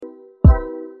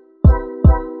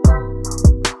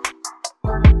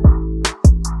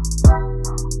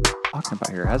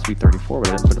talking about here? It has to be 34, but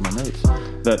I didn't put it in my notes.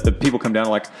 The people come down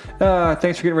like,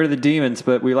 thanks for getting rid of the demons,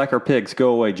 but we like our pigs.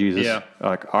 Go away, Jesus. Yeah.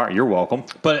 Like, all right, you're welcome.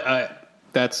 But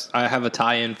I have a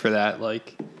tie-in for that,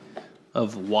 like,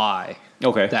 of why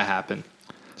that happened.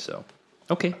 So,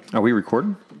 okay. Are we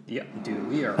recording? Yeah, dude,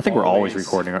 we are. I think we're always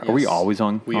recording. Are we always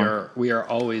on? We are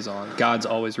always on. God's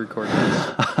always recording.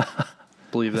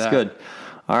 Believe that. That's good.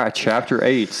 All right, chapter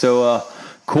 8. So,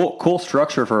 cool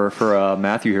structure for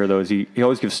Matthew here, though, is he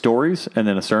always gives stories and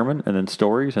then a sermon and then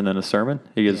stories and then a sermon.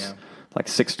 He gives like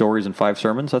 6 stories and 5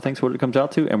 sermons, I think is what it comes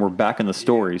out to. And we're back in the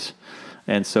stories.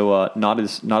 And so not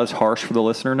as harsh for the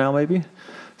listener now, maybe.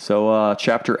 So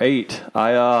chapter 8,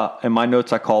 in my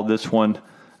notes I called this one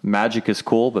 "Magic is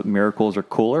Cool, but Miracles are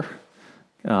Cooler."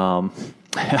 So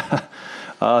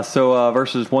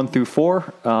verses 1 through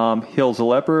 4, heals a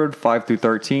leopard. 5 through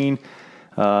 13,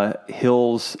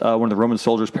 heals one of the Roman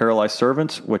soldiers' paralyzed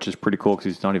servants, which is pretty cool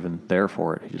because he's not even there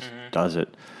for it. He just does it.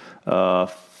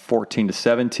 14 to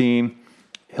 17,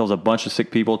 heals a bunch of sick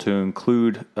people, to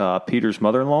include Peter's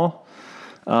mother-in-law.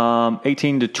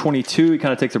 18 to 22, he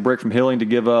kind of takes a break from healing to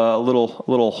give a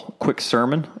little quick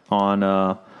sermon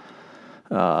on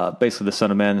basically the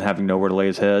Son of Man having nowhere to lay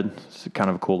his head. It's kind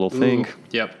of a cool little thing.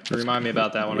 Yep. Remind me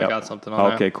about that one. Yep. I got something on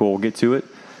that. Okay, cool. We'll get to it.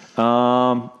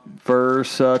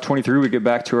 Verse 23, we get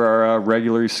back to our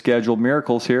regularly scheduled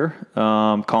miracles here.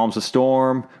 Calms the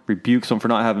storm, rebukes them for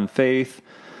not having faith.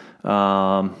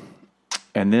 And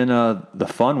then the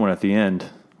fun one at the end,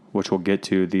 which we'll get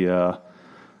to,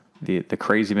 the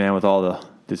crazy man with all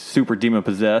the super demon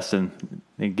possessed, and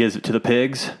he gives it to the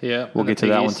pigs. Yeah, we'll get to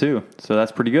that one too. So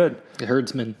that's pretty good. The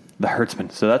herdsman.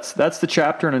 So that's the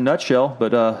chapter in a nutshell.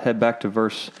 But head back to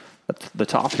verse at the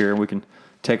top here, and we can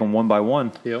take them one by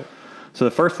one. Yep. So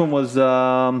the first one was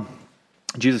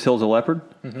Jesus heals a leopard.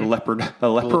 Mm-hmm. A leper.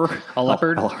 A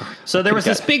leopard. So there was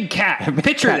this big cat.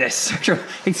 Picture this.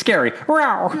 He's scary.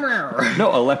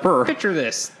 No, a leper. Picture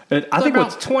this. I think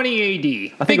about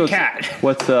 20 AD. Big cat.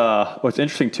 What's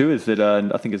interesting too is that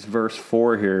I think it's verse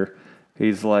 4 here.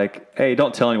 He's like, "Hey,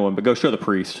 don't tell anyone, but go show the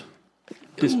priest."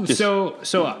 So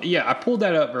I pulled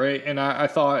that up, right, and I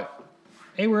thought,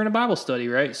 hey, we're in a Bible study,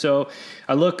 right? So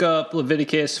I look up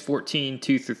Leviticus 14,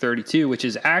 2 through 32, which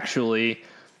is actually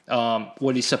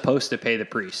what he's supposed to pay the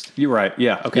priest. You're right.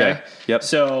 Yeah. Okay. Yeah. Yep.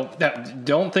 So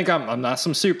don't think I'm not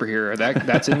some superhero.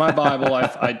 That's in my Bible.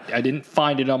 I didn't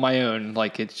find it on my own.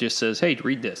 Like, it just says, hey,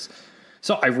 read this.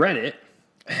 So I read it,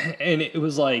 and it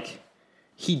was like,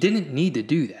 he didn't need to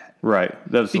do that. Right.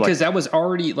 Because that was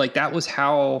already, like, that was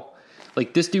how,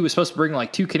 like, this dude was supposed to bring,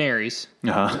 like, 2 canaries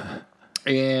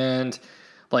and,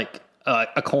 like,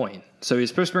 a coin. So he was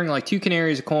supposed to bring, like, 2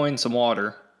 canaries, a coin, some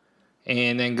water,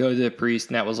 and then go to the priest,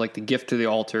 and that was, like, the gift to the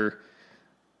altar.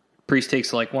 Priest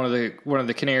takes, like, one of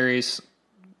the canaries,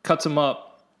 cuts him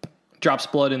up, drops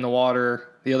blood in the water,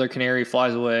 the other canary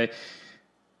flies away.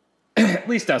 At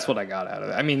least that's what I got out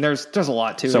of it. I mean, there's a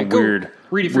lot to it. Some weird,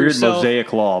 read it for weird yourself.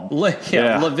 Mosaic law.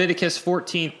 Leviticus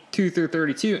 14, 2 through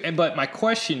 32. But my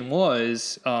question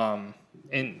was, and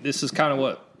this is kind of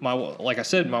what like I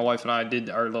said, my wife and I did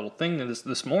our little thing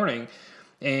this morning.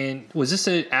 And was this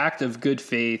an act of good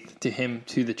faith to him,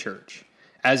 to the church?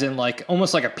 As in, like,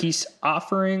 almost like a peace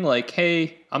offering? Like,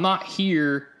 hey, I'm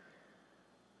here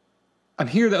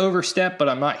to overstep, but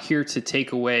I'm not here to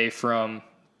take away from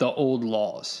the old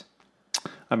laws.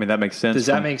 I mean, that makes sense. Does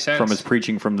that make sense? From his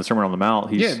preaching from the Sermon on the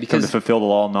Mount, he's come to fulfill the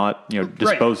law, not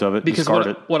dispose of it, because discard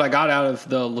it. What I got out of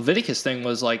the Leviticus thing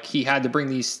was, like, he had to bring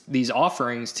these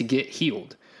offerings to get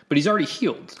healed. But he's already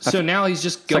healed. So now he's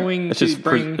just going to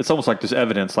bring... It's almost like just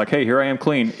evidence. Like, hey, here I am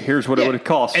clean. Here's what it would have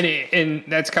cost. And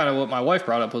that's kind of what my wife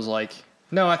brought up, was like,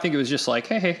 no, I think it was just like,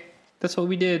 hey, that's what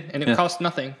we did. And it cost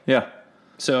nothing. Yeah.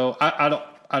 So I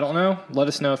don't know. Let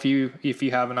us know if you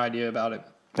have an idea about it.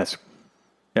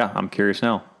 I'm curious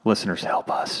now. Listeners,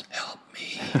 help us. Help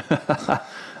me.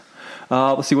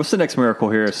 Let's see. What's the next miracle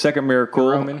here? Second miracle.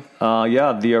 The Roman.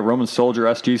 The Roman soldier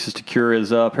asked Jesus to cure his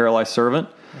paralyzed servant.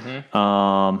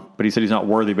 Mm-hmm. But he said he's not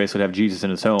worthy, basically, to have Jesus in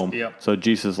his home. Yep. So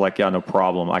Jesus is like, yeah, no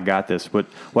problem. I got this. But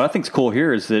what I think is cool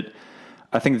here is that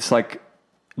I think it's like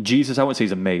Jesus, I wouldn't say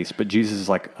he's amazed, but Jesus is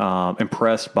like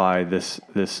impressed by this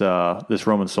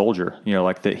Roman soldier. You know,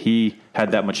 like that he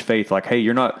had that much faith. Like, hey,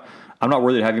 I'm not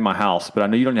worthy to have you in my house, but I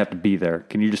know you don't have to be there.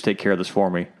 Can you just take care of this for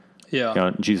me? Yeah. You know,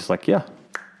 and Jesus is like, yeah.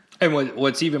 And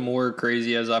what's even more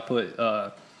crazy, as I put,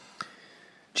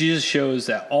 Jesus shows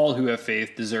that all who have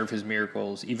faith deserve his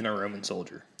miracles, even a Roman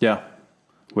soldier. Yeah.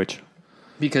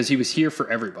 Because he was here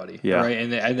for everybody. Yeah. Right.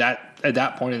 And at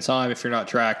that point in time, if you're not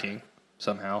tracking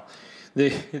somehow,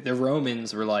 the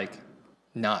Romans were like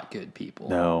not good people.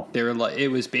 No. They were like, it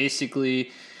was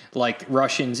basically like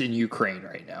Russians in Ukraine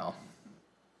right now.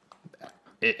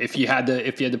 If you had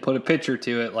to put a picture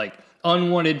to it, like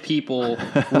unwanted people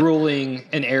ruling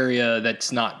an area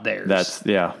that's not theirs.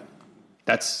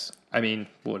 That's, I mean,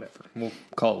 whatever. We'll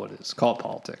call it what it is. Call it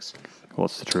politics. Well,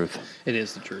 it's the truth. It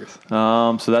is the truth.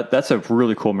 So that's a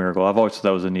really cool miracle. I've always thought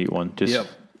that was a neat one.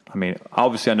 I mean,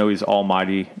 obviously I know he's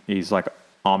almighty. He's like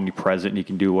omnipresent and he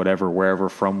can do whatever, wherever,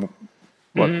 from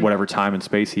whatever time and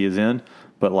space he is in.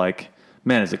 But like,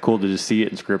 man, is it cool to just see it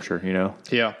in scripture, you know?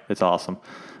 Yeah. It's awesome.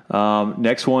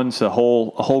 Next one's a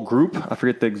whole group. I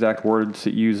forget the exact words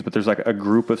it used, but there's like a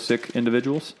group of sick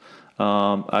individuals.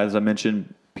 As I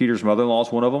mentioned, Peter's mother-in-law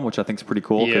is one of them, which I think is pretty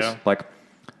cool. Yeah. Like,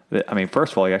 I mean,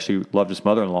 first of all, he actually loved his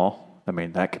mother-in-law. I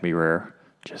mean, that can be rare.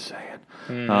 Just saying.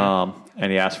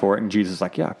 And he asked for it, and Jesus is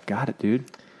like, yeah, got it, dude.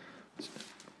 It's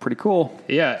pretty cool.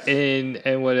 Yeah,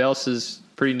 and what else is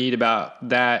pretty neat about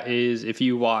that is if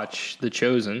you watch The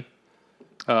Chosen,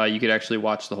 you could actually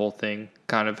watch the whole thing,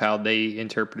 kind of how they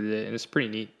interpreted it, and it's pretty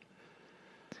neat.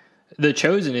 The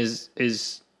Chosen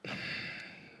is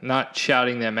not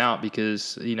shouting them out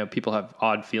because, you know, people have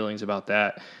odd feelings about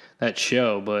that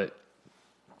show, but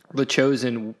The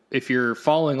Chosen, if you're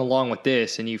following along with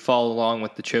this and you follow along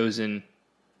with The Chosen,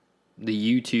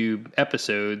 the YouTube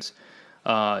episodes,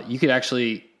 you could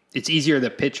actually, it's easier to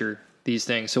picture these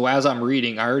things. So as I'm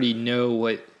reading, I already know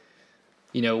what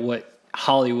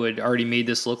Hollywood already made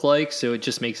this look like. So it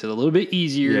just makes it a little bit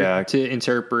easier to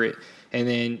interpret. And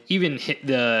then even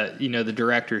the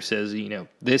director says, you know,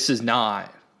 this is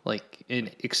not like an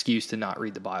excuse to not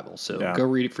read the Bible. So go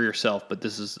read it for yourself. But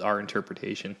this is our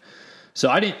interpretation. So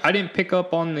I didn't pick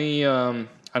up on the,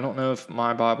 I don't know if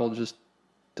my Bible just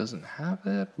doesn't have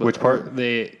it. But which part?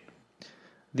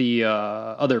 The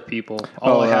other people.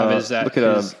 All I have is that look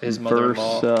at his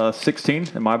mother-in-law. Verse 16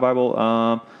 in my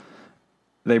Bible.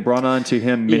 They brought unto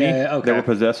him many that were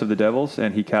possessed of the devils,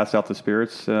 and he cast out the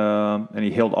spirits, and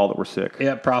he healed all that were sick.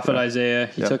 Yeah, Prophet Isaiah.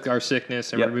 He took our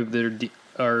sickness and removed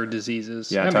our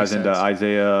diseases. Yeah, it ties into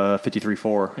Isaiah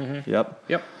 53:4. Mm-hmm.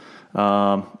 Yep.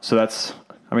 So that's,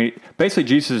 I mean, basically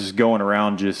Jesus is going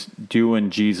around just doing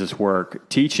Jesus work,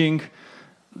 teaching,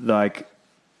 like,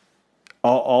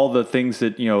 all the things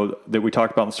that, you know, that we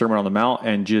talked about in the Sermon on the Mount,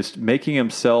 and just making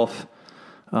himself,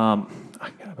 I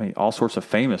mean, all sorts of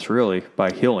famous, really, by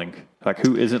healing. Like,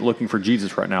 who isn't looking for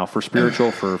Jesus right now? For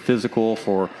spiritual, for physical,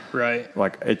 for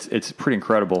like it's pretty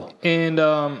incredible. And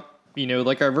you know,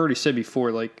 like I've already said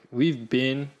before, like we've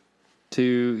been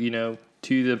to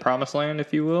the Promised Land,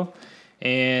 if you will,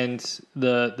 and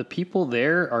the people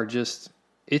there are just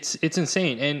it's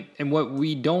insane. And what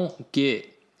we don't get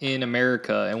in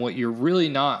America, and what you're really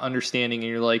not understanding, and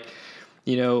you're like,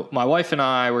 you know, my wife and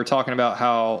I were talking about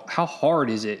how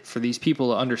hard is it for these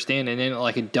people to understand, and then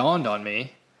like it dawned on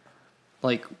me,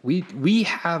 like we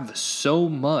have so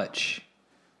much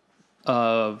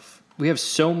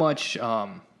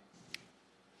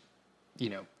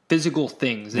physical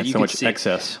things that you can see.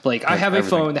 Excess. Like I have a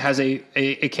phone that has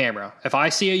a camera. If I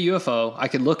see a UFO, I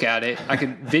could look at it. I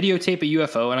could videotape a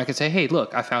UFO, and I could say, "Hey,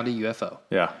 look, I found a UFO."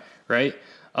 Yeah. Right.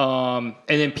 And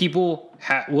then people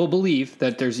will believe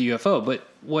that there's a UFO, but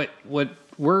what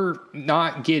we're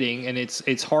not getting, and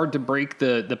it's hard to break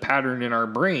the pattern in our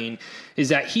brain, is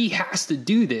that he has to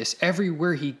do this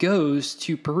everywhere he goes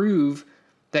to prove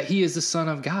that he is the Son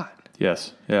of God.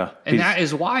 Yes. Yeah. And that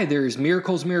is why there's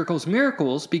miracles,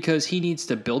 because he needs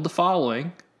to build the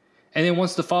following. And then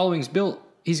once the following's built,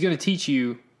 he's going to teach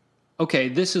you, okay,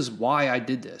 this is why I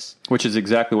did this. Which is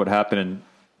exactly what happened in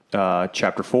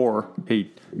chapter 4. Hey,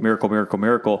 miracle.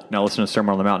 Now listen to the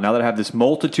Sermon on the Mount. Now that I have this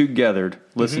multitude gathered,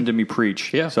 listen to me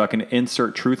preach. Yeah. So I can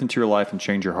insert truth into your life and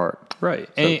change your heart. Right.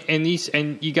 So, and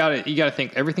you gotta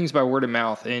think everything's by word of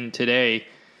mouth. And today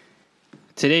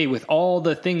with all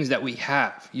the things that we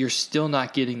have, you're still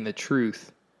not getting the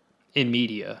truth in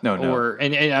media. No. And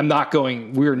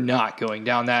we're not going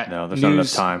down that. No, there's not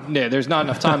enough time. Yeah, there's not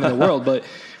enough time in the world. But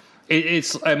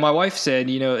it's my wife said,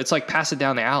 you know, it's like pass it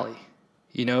down the alley.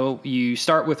 You know, you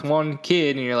start with one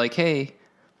kid and you're like, hey,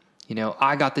 you know,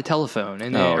 I got the telephone,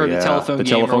 and then, the telephone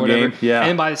game or whatever. Game. Yeah.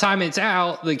 And by the time it's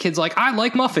out, the kid's like, I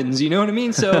like muffins. You know what I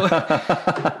mean? So,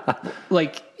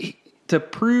 like, to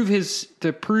prove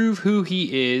who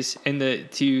he is, and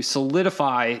to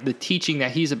solidify the teaching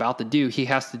that he's about to do, he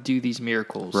has to do these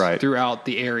miracles throughout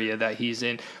the area that he's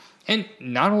in. And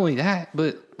not only that,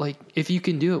 but like, if you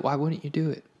can do it, why wouldn't you do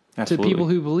it? Absolutely. To people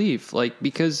who believe, like,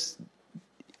 because,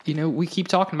 you know, we keep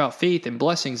talking about faith and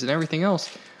blessings and everything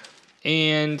else.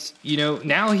 And, you know,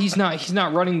 now he's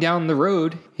not running down the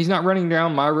road. He's not running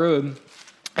down my road.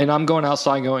 And I'm going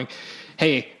outside going,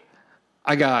 hey,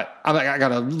 I got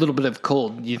a little bit of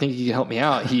cold. Do you think you can help me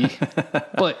out?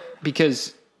 But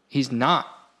because he's not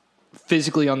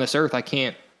physically on this earth, I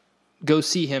can't go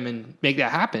see him and make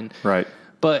that happen. Right.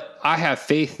 But I have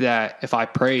faith that if I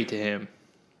pray to him,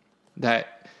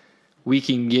 that we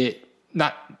can get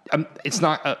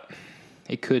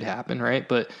it could happen, right?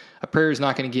 But a prayer is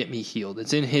not going to get me healed.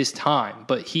 It's in his time.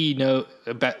 But he know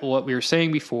about what we were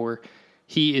saying before.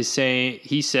 He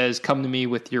says, come to me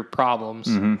with your problems.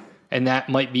 Mm-hmm. And that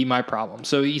might be my problem.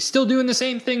 So he's still doing the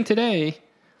same thing today.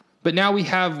 But now we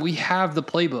have the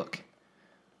playbook.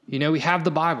 We have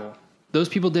the Bible. Those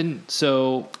people didn't.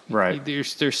 So right.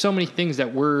 There's so many things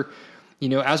that we're,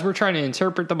 as we're trying to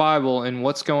interpret the Bible and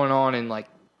what's going on and like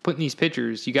putting these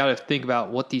pictures, you got to think about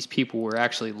what these people were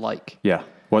actually like. Yeah.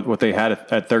 What they had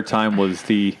at their time was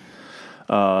the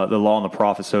law and the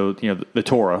prophets. So, the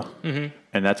Torah. Mm-hmm.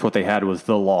 And that's what they had was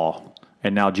the law.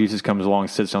 And now Jesus comes along and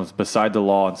sits down beside the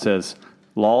law and says,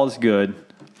 law is good.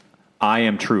 I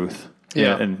am truth.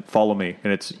 Yeah. And follow me.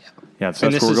 And it's... Yeah, so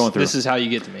that's what we're going through. This is how you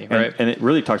get to me, right? And it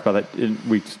really talks about that in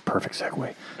weeks. Perfect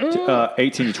segue.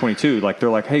 18 to 22. Like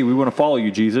they're like, hey, we want to follow you,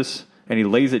 Jesus. And he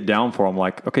lays it down for them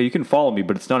like, okay, you can follow me,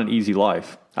 but it's not an easy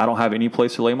life. I don't have any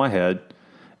place to lay my head.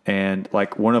 And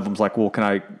like one of them's like, well, can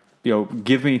I,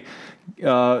 give me,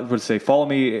 follow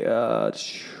me.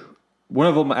 One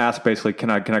of them asked basically, can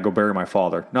I go bury my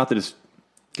father? Not that it's,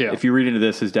 if you read into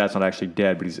this, his dad's not actually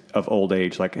dead, but he's of old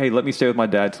age. Like, hey, let me stay with my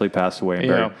dad till he passed away and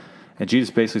bury him. And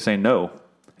Jesus basically saying, no,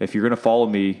 if you're going to follow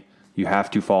me, you have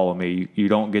to follow me. You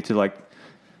don't get to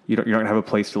you're not going to have a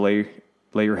place to lay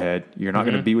your head. You're not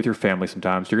going to be with your family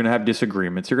sometimes. You're going to have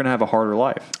disagreements. You're going to have a harder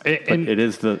life. And it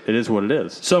is what it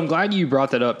is. So I'm glad you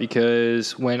brought that up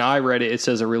because when I read it, it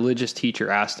says a religious teacher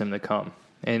asked him to come.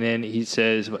 And then he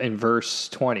says in verse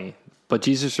 20, but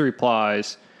Jesus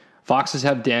replies, foxes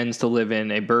have dens to live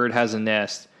in. A bird has a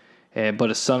nest,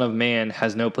 but a son of man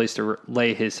has no place to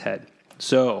lay his head.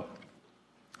 So...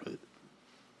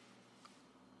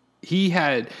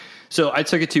 I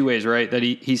took it two ways, right? That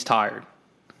he's tired.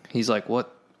 He's like,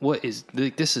 what is,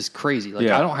 this is crazy. Like,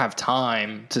 I don't have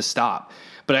time to stop.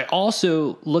 But I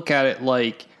also look at it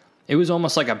like, it was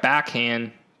almost like a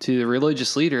backhand to the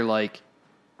religious leader. Like,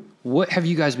 what have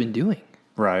you guys been doing?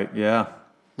 Right. Yeah.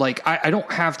 Like, I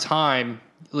don't have time.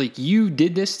 Like, you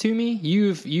did this to me.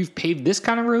 You've paved this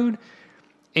kind of road.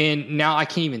 And now I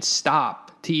can't even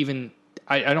stop to even...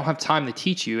 I don't have time to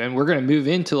teach you. And we're going to move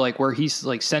into like where he's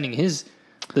like sending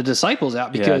the disciples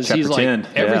out because he's like, 10.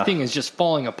 Everything is just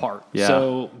falling apart. Yeah.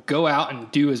 So go out and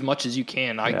do as much as you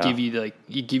can. I give you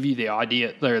the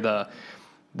idea or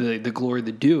the glory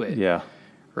to do it. Yeah.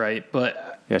 Right.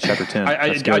 But chapter 10.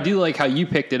 I do like how you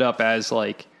picked it up as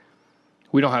like,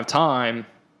 we don't have time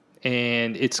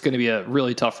and it's going to be a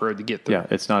really tough road to get through. Yeah.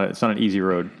 It's not an easy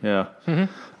road. Yeah.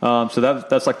 Mm-hmm. So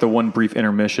that's like the one brief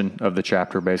intermission of the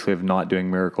chapter, basically, of not doing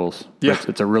miracles. Yeah.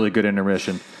 It's a really good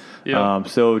intermission. Yeah.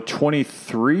 So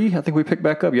 23, I think we picked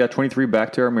back up. Yeah, 23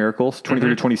 back to our miracles.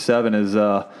 23 to 27 is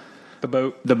the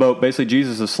boat. The boat. Basically,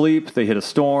 Jesus is asleep. They hit a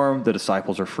storm. The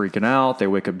disciples are freaking out. They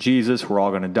wake up Jesus. We're all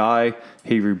going to die.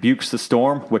 He rebukes the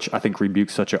storm, which I think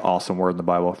rebuke's such an awesome word in the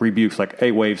Bible. Rebukes, like,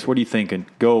 hey, waves, what are you thinking?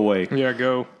 Go away. Yeah,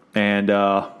 go. And,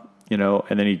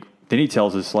 and then he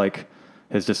tells us, like,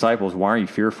 his disciples, why are you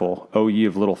fearful? O ye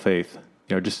of little faith.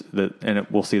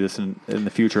 We'll see this in the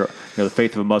future. The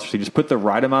faith of a mustard seed. Just put the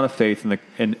right amount of faith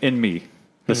in me.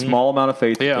 The small amount of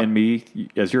faith in me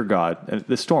as your God. And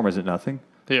the storm isn't nothing.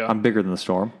 Yeah. I'm bigger than the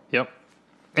storm. Yep.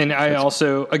 And I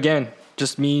also, again,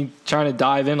 just me trying to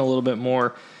dive in a little bit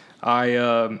more.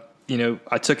 I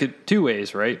took it two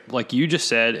ways, right? Like you just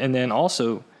said. And then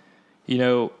also,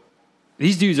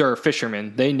 these dudes are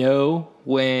fishermen. They know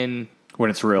when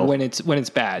it's real, when it's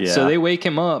bad. Yeah. So they wake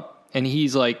him up and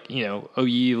he's like, oh,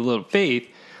 ye of little faith.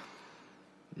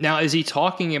 Now, is he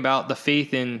talking about the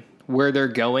faith in where they're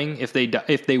going if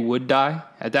they would die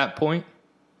at that point?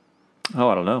 Oh,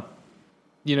 I don't know.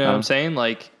 You know what I'm saying?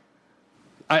 Like,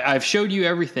 I've showed you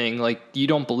everything. Like, you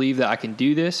don't believe that I can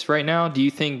do this right now? Do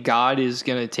you think God is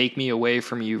going to take me away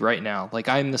from you right now? Like,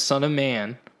 I'm the Son of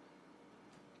Man.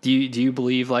 Do you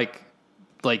believe like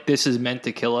this is meant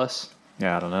to kill us?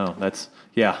 Yeah, I don't know.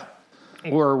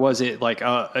 Or was it like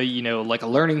like a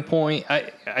learning point?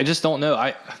 I just don't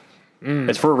know.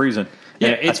 It's for a reason. Yeah,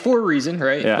 it's for a reason,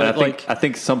 right? Yeah, but I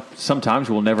think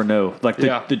sometimes we'll never know. Like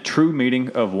the true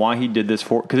meaning of why he did this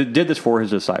because it did this for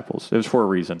his disciples. It was for a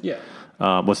reason. Yeah.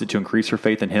 Was it to increase their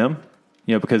faith in him?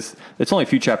 Because it's only a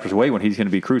few chapters away when he's going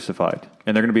to be crucified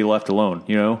and they're going to be left alone.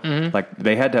 Mm-hmm. Like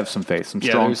they had to have some faith, some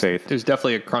strong faith. There's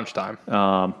definitely a crunch time.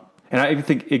 And I even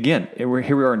think, again, here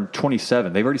we are in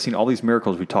 27. They've already seen all these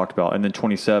miracles we talked about. And then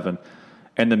 27,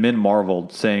 And the men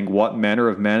marveled, saying, "What manner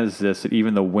of man is this that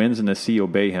even the winds and the sea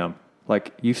obey him?"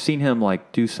 Like, you've seen him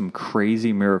like do some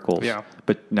crazy miracles,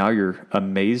 but now you're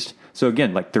amazed. So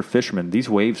again, like, they're fishermen. These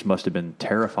waves must have been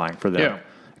terrifying for them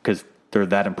because they're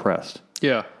that impressed.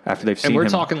 Yeah. After they've seen him. And we're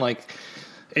him. talking like,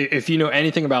 if you know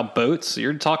anything about boats,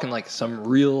 you're talking like some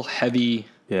real heavy,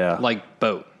 like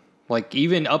boat. Like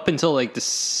even up until like the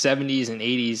 70s and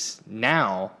 80s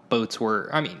now, boats were,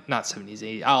 I mean, not 70s,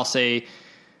 80s, I'll say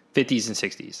 50s and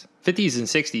 60s. 50s and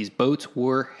 60s, boats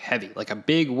were heavy. Like a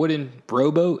big wooden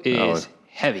rowboat is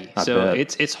heavy. So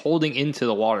it's holding into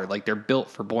the water. Like they're built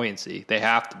for buoyancy. They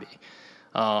have to be.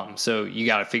 So you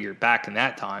got to figure back in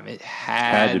that time, it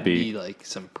had to be like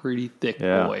some pretty thick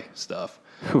boy stuff.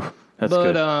 Whew, that's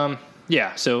good.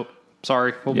 Yeah. So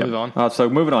sorry, we'll move on. So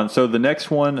moving on. So the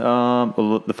next one,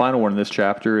 the final one in this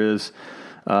chapter is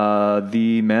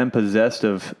the man possessed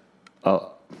of,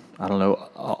 I don't know,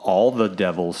 all the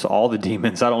devils, all the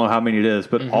demons. I don't know how many it is,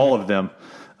 but all of them.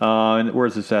 And where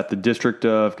is this at? The district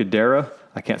of Gadara.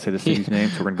 I can't say the city's name,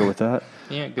 so we're going to go with that.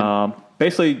 Yeah, good.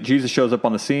 Basically, Jesus shows up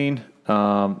on the scene.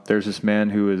 There's this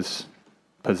man who is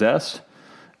possessed,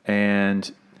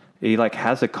 and he like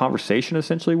has a conversation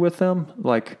essentially with them.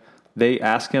 Like they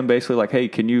ask him basically like, "Hey,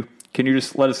 can you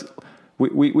just let us?"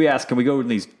 We ask, "Can we go to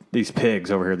these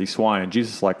pigs over here, these swine?" And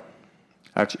Jesus is like,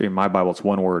 actually in my Bible it's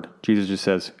one word. Jesus just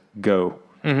says, "Go."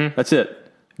 That's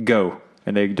it. Go.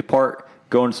 And they depart,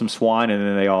 go into some swine, and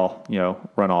then they all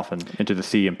run off into the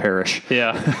sea and perish.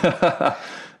 Yeah.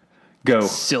 Go.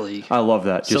 Silly. I love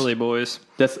that. Silly boys.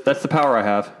 That's the power I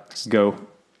have. Go.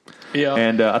 Yeah.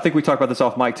 And I think we talked about this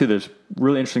off mic too. There's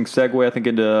really interesting segue, I think,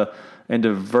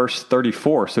 into verse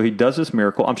 34. So he does this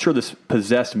miracle. I'm sure this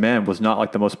possessed man was not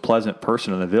like the most pleasant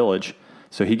person in the village.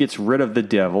 So he gets rid of the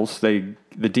devils, the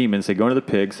demons. They go into the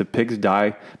pigs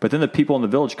die. But then the people in the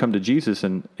village come to Jesus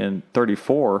in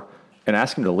 34 and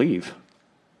ask him to leave.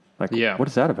 Like, what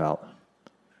is that about?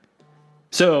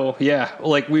 So,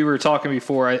 like we were talking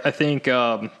before, I think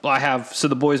so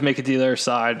the boys make it to the other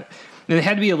side. And they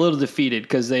had to be a little defeated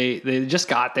because they just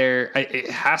got there. It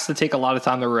has to take a lot of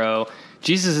time to row.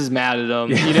 Jesus is mad at them.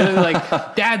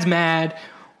 Like, Dad's mad.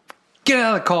 Get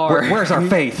out of the car. Where's our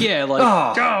faith?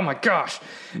 Oh my gosh.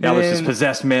 Now there's this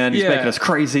possessed man. He's making us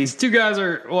crazy. These two guys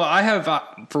are, I have,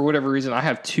 for whatever reason, I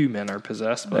have two men are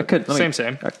possessed. But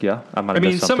same. Yeah. I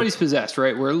mean, somebody's possessed,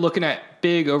 right? We're looking at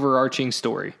big overarching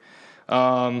story.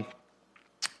 So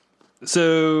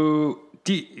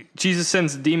Jesus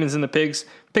sends the demons in the pigs.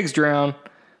 Pigs drown.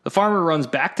 The farmer runs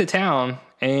back to town,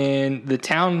 and the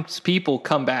townspeople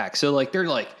come back. So like they're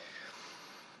like,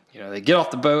 they get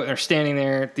off the boat and they're standing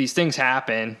there. These things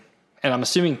happen, and I'm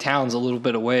assuming town's a little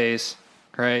bit of ways,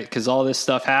 right? Because all this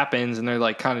stuff happens, and they're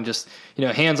like kind of just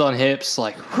hands on hips,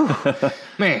 like,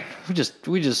 man, we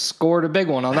just scored a big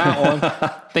one on that one,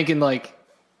 thinking like,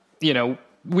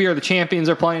 We Are the Champions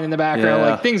are playing in the background.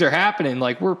 Like things are happening.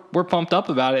 Like we're pumped up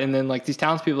about it. And then like these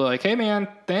townspeople are like, "Hey man,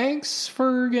 thanks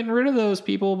for getting rid of those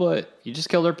people, but you just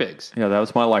killed our pigs." Yeah, that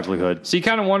was my livelihood. So you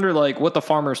kind of wonder like what the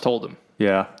farmers told them.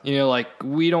 Yeah. Like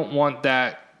we don't want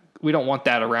that. We don't want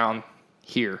that around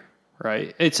here,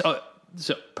 right? It's a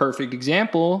perfect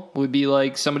example would be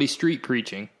like somebody street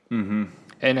preaching,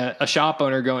 and a shop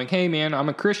owner going, "Hey man, I'm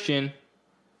a Christian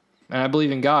and I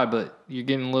believe in God, but you're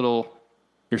getting a little."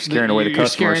 You're scaring away the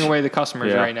customers. You're scaring away the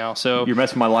customers right now. So you're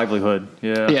messing my livelihood.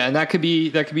 Yeah. Yeah, and that could be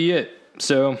it.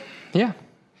 So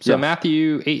So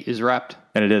Matthew 8 is wrapped.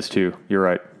 And it is two. You're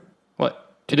right.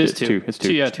 What? It is two. It's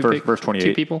two. Yeah, verse 28.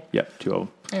 Two people? Yep, two of them.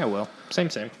 Yeah, well. Same.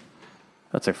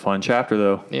 That's a fun chapter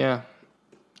though. Yeah.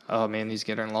 Oh man, these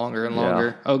getting longer and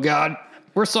longer. Oh God.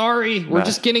 We're sorry. We're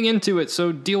just getting into it,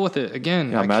 so deal with it.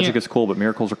 Again. Yeah, magic is cool, but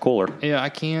miracles are cooler. Yeah, I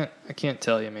can't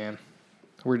tell you, man.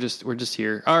 We're just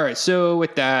here. All right, so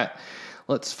with that,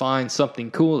 let's find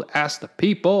something cool to ask the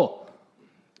people.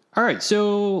 All right,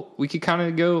 so we could kind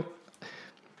of go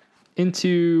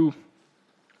into.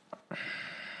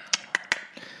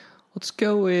 Let's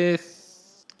go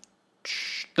with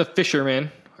the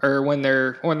fishermen, or when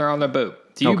they're on the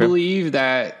boat. Do you believe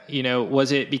that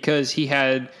was it because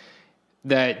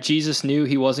that Jesus knew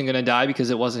he wasn't going to die because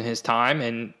it wasn't his time,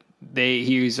 and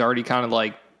he was already kind of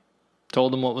like.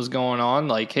 Told them what was going on.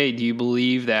 Like, hey, do you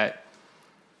believe that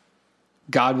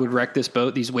God would wreck this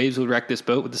boat? These waves would wreck this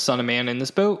boat with the Son of Man in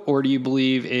this boat? Or do you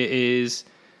believe it is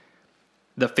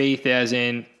the faith as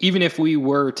in, even if we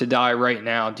were to die right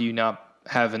now, do you not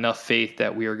have enough faith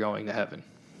that we are going to heaven?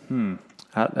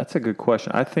 That's a good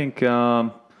question. I think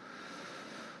it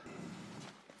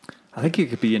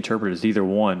could be interpreted as either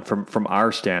one from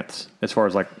our stance, as far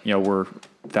as like, we're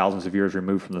thousands of years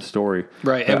removed from the story.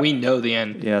 Right, and we know the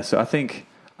end. Yeah, so I think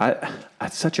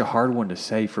It's such a hard one to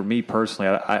say for me personally.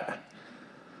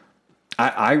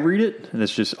 I read it, and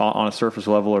it's just on a surface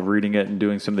level of reading it and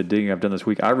doing some of the digging I've done this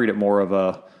week. I read it more of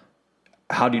a,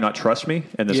 how do you not trust me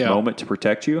in this moment to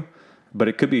protect you? But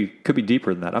it could be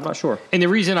deeper than that. I'm not sure. And the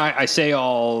reason I say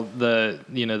all the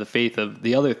the faith of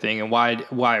the other thing and why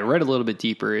I read a little bit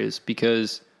deeper is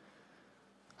because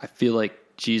I feel like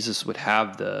Jesus would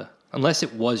have unless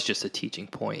it was just a teaching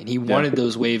point, and he wanted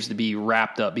those waves to be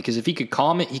wrapped up, because if he could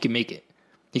calm it, he could make it.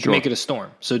 He can make it a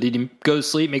storm. So did he go to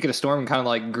sleep, make it a storm, and kind of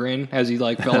like grin as he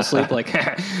like fell asleep? Like,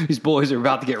 these boys are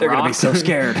about to get rocked. They're going to be so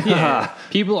scared.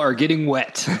 People are getting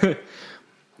wet.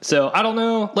 So I don't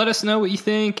know. Let us know what you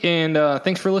think. And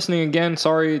thanks for listening again.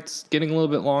 Sorry it's getting a little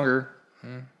bit longer.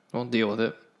 We'll deal with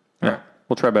it. Yeah.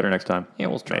 We'll try better next time. Yeah,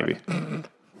 we'll try. Maybe.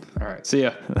 All right. See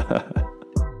ya.